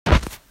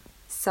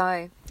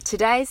So,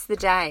 today's the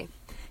day.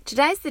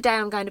 Today's the day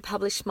I'm going to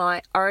publish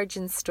my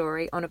origin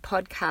story on a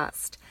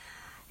podcast.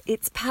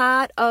 It's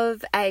part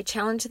of a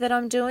challenge that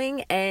I'm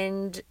doing,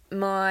 and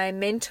my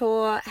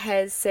mentor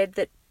has said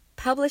that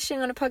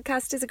publishing on a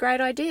podcast is a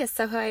great idea,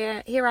 so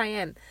here I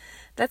am.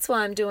 That's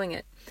why I'm doing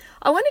it.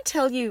 I want to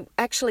tell you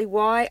actually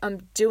why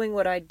I'm doing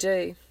what I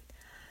do.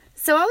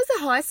 So I was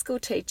a high school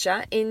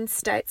teacher in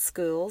state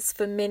schools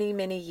for many,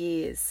 many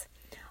years.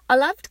 I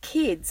loved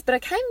kids, but I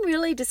came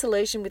really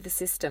disillusioned with the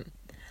system.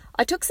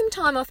 I took some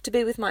time off to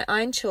be with my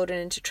own children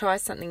and to try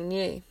something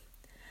new.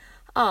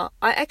 I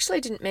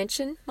actually didn't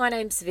mention, my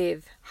name's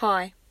Viv.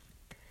 Hi.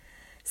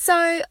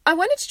 So I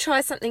wanted to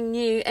try something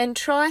new and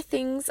try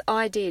things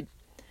I did.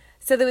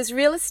 So there was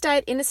real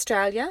estate in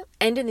Australia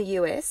and in the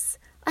US.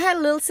 I had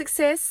a little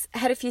success,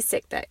 had a few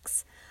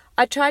setbacks.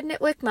 I tried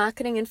network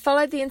marketing and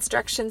followed the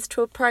instructions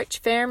to approach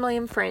family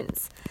and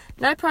friends.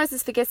 No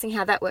prizes for guessing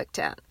how that worked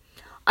out.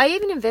 I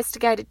even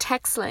investigated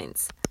tax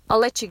liens. I'll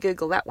let you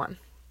Google that one.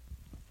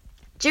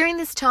 During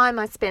this time,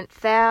 I spent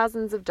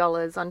thousands of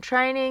dollars on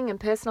training and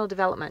personal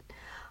development.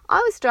 I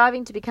was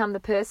striving to become the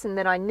person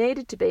that I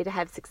needed to be to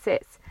have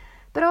success,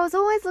 but I was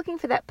always looking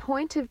for that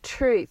point of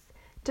truth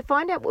to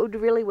find out what would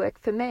really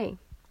work for me.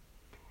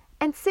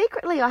 And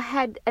secretly, I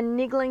had a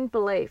niggling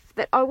belief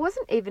that I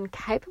wasn't even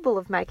capable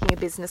of making a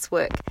business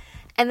work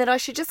and that I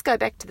should just go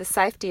back to the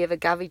safety of a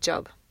govy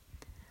job.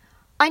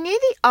 I knew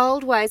the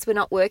old ways were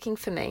not working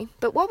for me,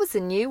 but what was the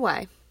new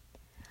way?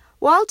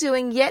 While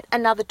doing yet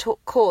another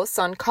course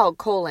on cold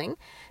calling,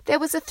 there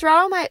was a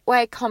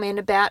throwaway comment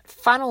about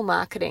funnel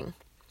marketing.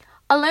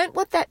 I learnt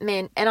what that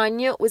meant, and I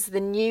knew it was the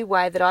new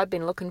way that I'd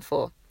been looking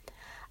for.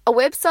 A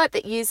website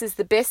that uses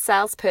the best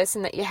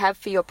salesperson that you have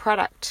for your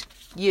product,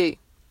 you.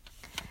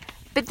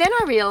 But then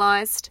I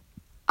realised,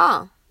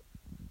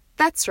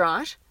 that's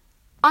right.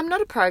 I'm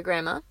not a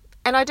programmer,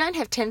 and I don't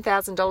have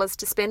 $10,000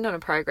 to spend on a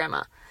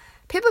programmer.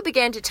 People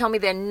began to tell me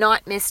their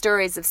nightmare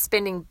stories of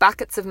spending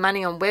buckets of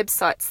money on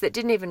websites that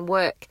didn't even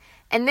work,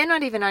 and they're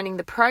not even owning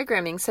the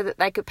programming so that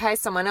they could pay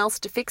someone else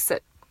to fix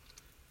it.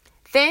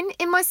 Then,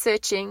 in my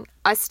searching,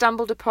 I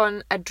stumbled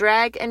upon a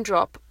drag and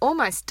drop,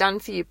 almost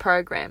done-for-you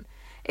program.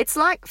 It's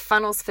like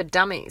Funnels for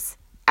Dummies.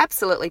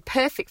 Absolutely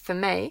perfect for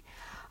me.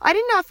 I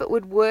didn't know if it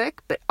would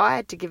work, but I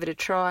had to give it a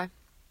try.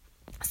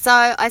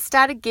 So I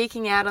started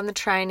geeking out on the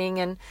training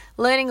and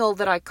learning all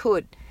that I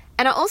could.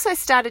 And I also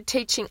started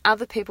teaching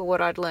other people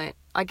what I'd learnt.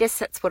 I guess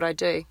that's what I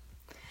do.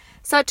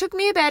 So it took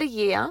me about a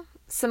year,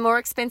 some more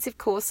expensive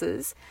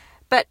courses,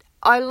 but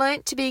I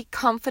learnt to be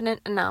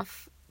confident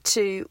enough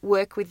to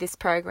work with this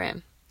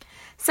program.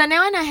 So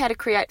now I know how to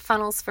create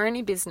funnels for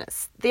any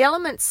business, the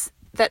elements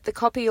that the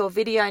copy or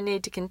video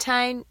need to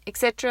contain,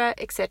 etc.,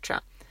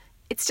 etc.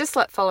 It's just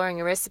like following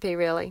a recipe,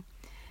 really.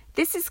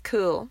 This is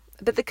cool,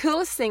 but the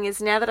coolest thing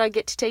is now that I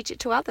get to teach it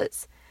to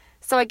others.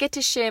 So I get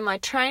to share my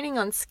training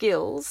on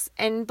skills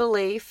and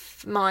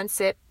belief,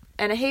 mindset,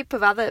 and a heap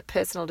of other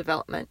personal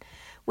development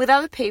with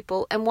other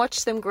people and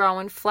watch them grow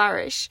and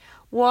flourish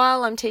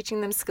while I'm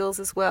teaching them skills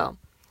as well.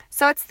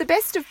 So it's the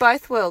best of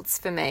both worlds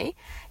for me.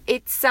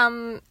 It's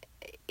a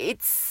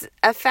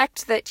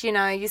fact that,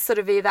 you sort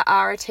of either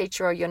are a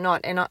teacher or you're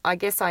not, and I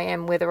guess I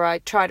am, whether I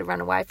try to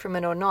run away from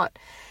it or not.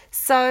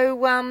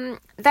 So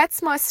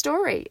that's my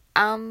story.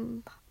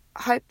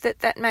 Hope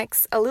that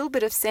makes a little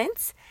bit of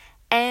sense,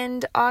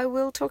 and I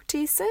will talk to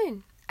you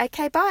soon.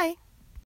 Okay, bye.